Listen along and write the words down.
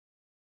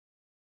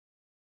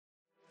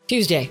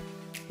Tuesday,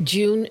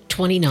 June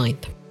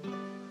 29th.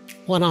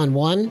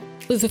 One-on-one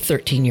with a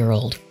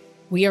 13-year-old.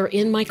 We are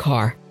in my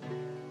car.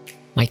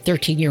 My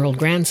 13-year-old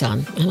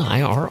grandson and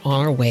I are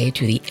on our way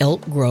to the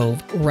Elk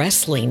Grove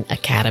Wrestling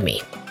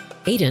Academy.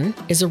 Aiden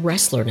is a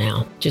wrestler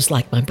now, just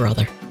like my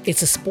brother.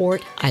 It's a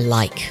sport I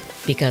like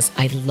because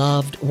I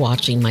loved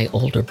watching my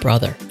older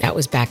brother. That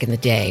was back in the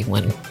day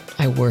when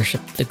I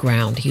worshiped the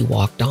ground he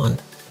walked on.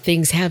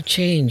 Things have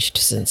changed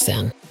since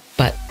then,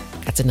 but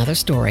that's another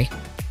story,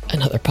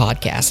 another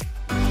podcast.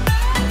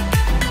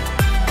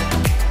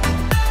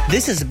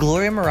 This is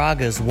Gloria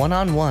Moraga's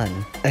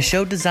One-on-One, a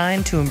show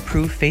designed to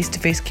improve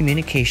face-to-face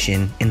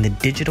communication in the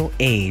digital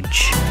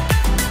age.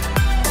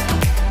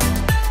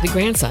 The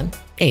grandson,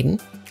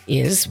 Aiden,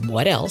 is,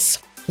 what else,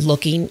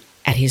 looking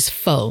at his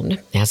phone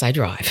as I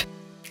drive.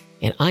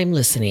 And I'm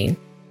listening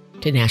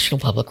to National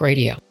Public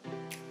Radio.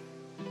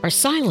 Our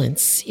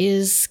silence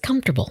is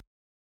comfortable.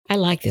 I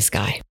like this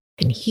guy,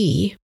 and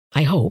he,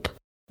 I hope,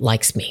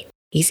 likes me.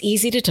 He's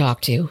easy to talk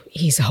to.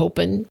 He's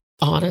open,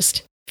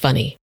 honest,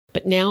 funny.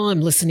 But now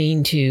I'm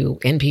listening to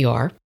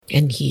NPR,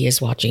 and he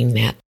is watching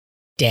that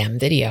damn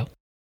video.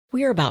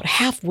 We are about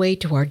halfway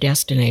to our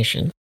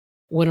destination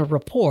when a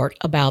report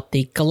about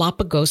the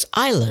Galapagos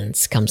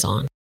Islands comes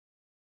on.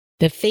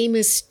 The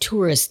famous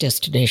tourist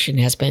destination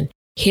has been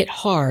hit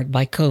hard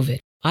by COVID.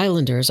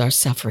 Islanders are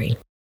suffering.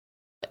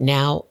 But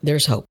now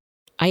there's hope.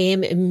 I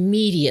am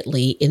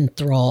immediately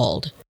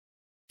enthralled.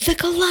 The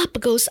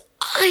Galapagos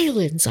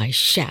Islands, I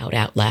shout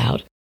out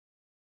loud.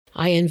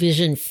 I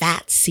envision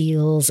fat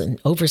seals and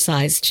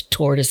oversized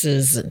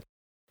tortoises and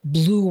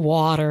blue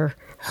water,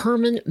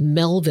 Herman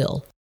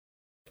Melville,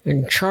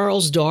 and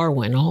Charles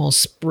Darwin all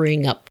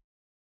spring up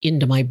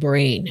into my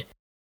brain.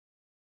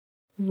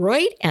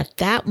 Right at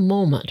that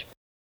moment,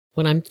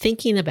 when I'm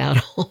thinking about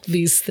all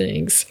these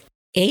things,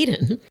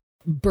 Aiden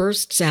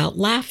bursts out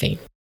laughing.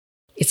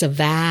 It's a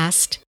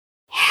vast,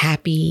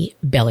 happy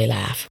belly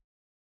laugh.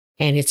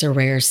 And it's a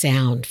rare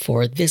sound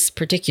for this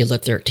particular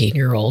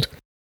 13-year-old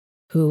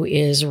who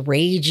is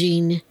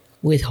raging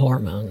with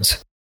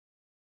hormones.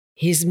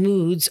 His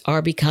moods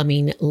are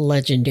becoming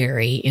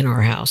legendary in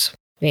our house.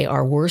 They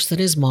are worse than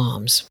his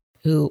mom's,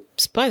 who,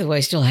 by the way,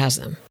 still has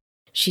them.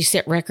 She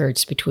set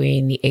records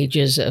between the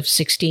ages of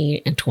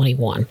 16 and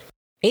 21.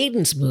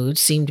 Aiden's moods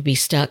seem to be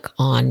stuck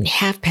on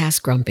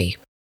half-past grumpy.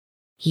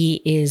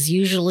 He is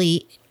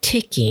usually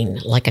ticking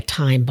like a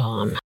time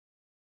bomb.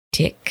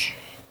 Tick,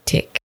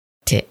 tick,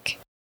 tick.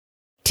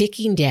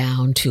 Ticking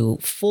down to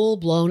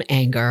full-blown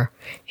anger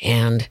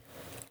and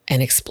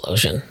an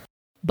explosion.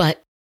 But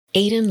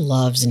Aiden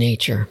loves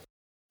nature.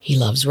 He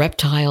loves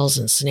reptiles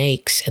and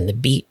snakes and the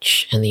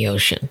beach and the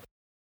ocean.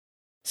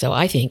 So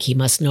I think he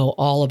must know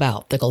all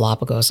about the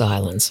Galapagos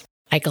Islands.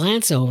 I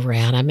glance over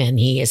at him and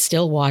he is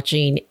still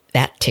watching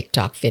that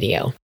TikTok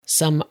video.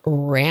 Some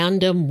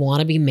random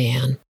wannabe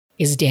man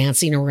is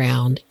dancing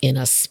around in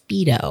a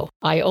Speedo.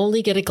 I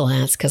only get a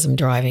glance because I'm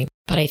driving,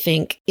 but I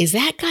think, is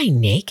that guy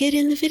naked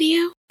in the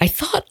video? I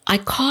thought I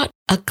caught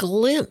a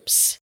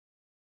glimpse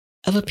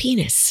of a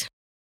penis.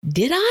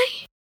 Did I?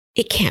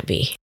 It can't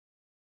be.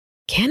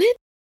 Can it?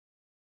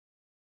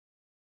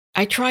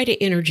 I try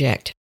to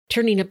interject,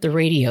 turning up the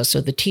radio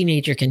so the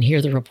teenager can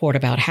hear the report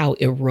about how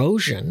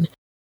erosion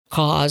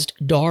caused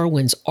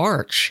Darwin's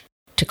arch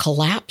to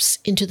collapse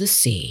into the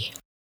sea.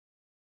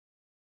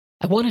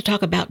 I want to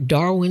talk about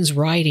Darwin's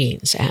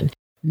writings and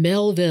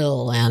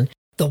Melville and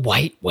the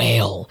white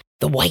whale,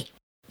 the white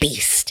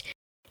beast,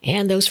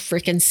 and those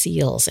frickin'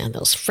 seals and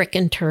those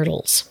frickin'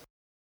 turtles.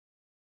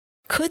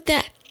 Could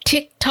that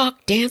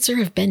TikTok dancer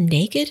have been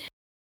naked?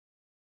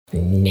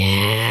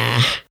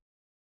 Nah,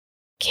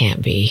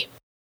 can't be.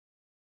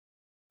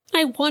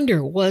 I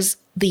wonder, was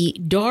the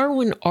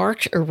Darwin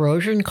arch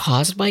erosion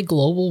caused by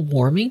global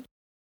warming?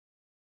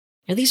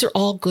 Now, these are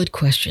all good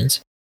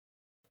questions.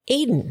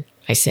 Aiden,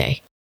 I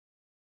say,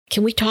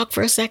 can we talk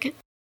for a second?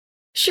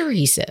 Sure,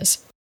 he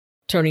says,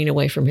 turning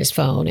away from his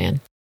phone and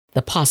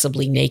the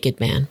possibly naked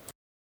man.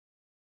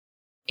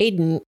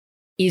 Aiden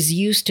is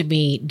used to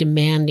me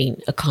demanding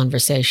a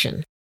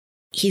conversation.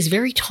 He's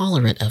very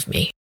tolerant of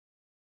me.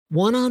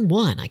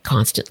 One-on-one, I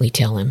constantly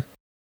tell him,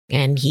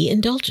 and he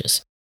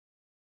indulges.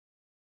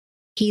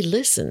 He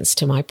listens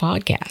to my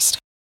podcast.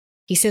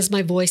 He says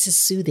my voice is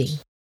soothing,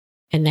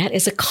 and that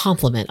is a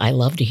compliment I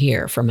love to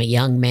hear from a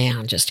young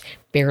man just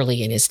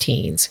barely in his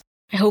teens.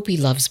 I hope he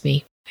loves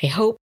me. I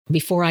hope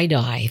before I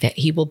die that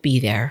he will be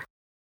there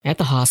at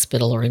the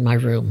hospital or in my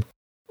room,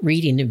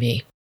 reading to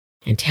me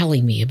and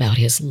telling me about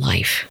his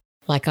life,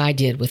 like I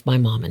did with my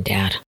mom and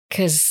dad.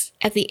 Because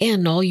at the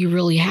end, all you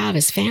really have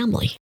is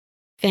family.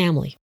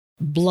 Family.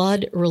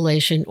 Blood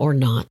relation or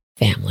not,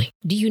 family.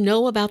 Do you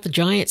know about the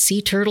giant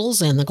sea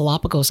turtles and the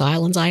Galapagos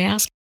Islands, I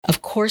ask?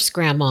 Of course,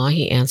 Grandma,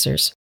 he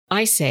answers.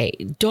 I say,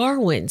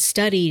 Darwin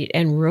studied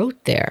and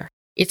wrote there.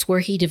 It's where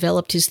he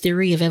developed his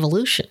theory of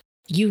evolution.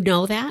 You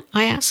know that?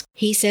 I ask.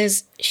 He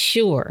says,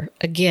 sure,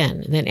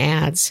 again, then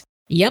adds,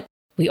 yep,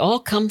 we all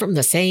come from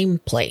the same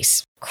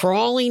place,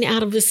 crawling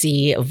out of the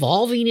sea,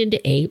 evolving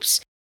into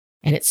apes,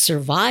 and it's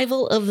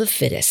survival of the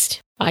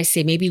fittest. I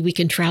say maybe we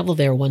can travel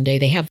there one day.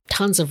 They have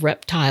tons of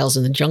reptiles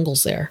in the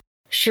jungles there.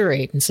 Sure,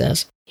 Aiden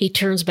says. He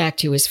turns back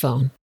to his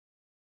phone.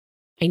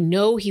 I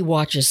know he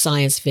watches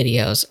science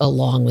videos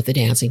along with the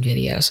dancing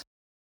videos.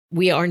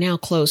 We are now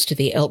close to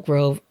the Elk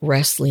Grove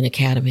Wrestling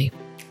Academy.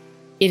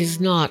 It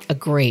is not a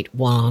great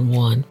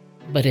one-on-one,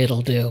 but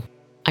it'll do.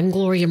 I'm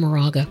Gloria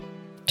Moraga.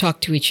 Talk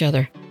to each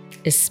other,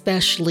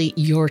 especially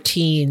your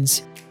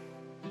teens,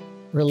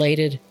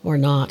 related or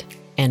not,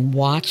 and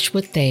watch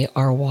what they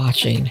are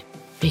watching.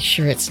 Make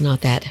sure it's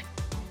not that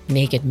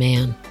naked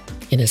man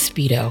in a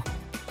Speedo.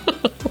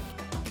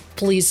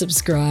 Please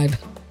subscribe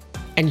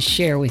and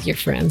share with your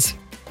friends.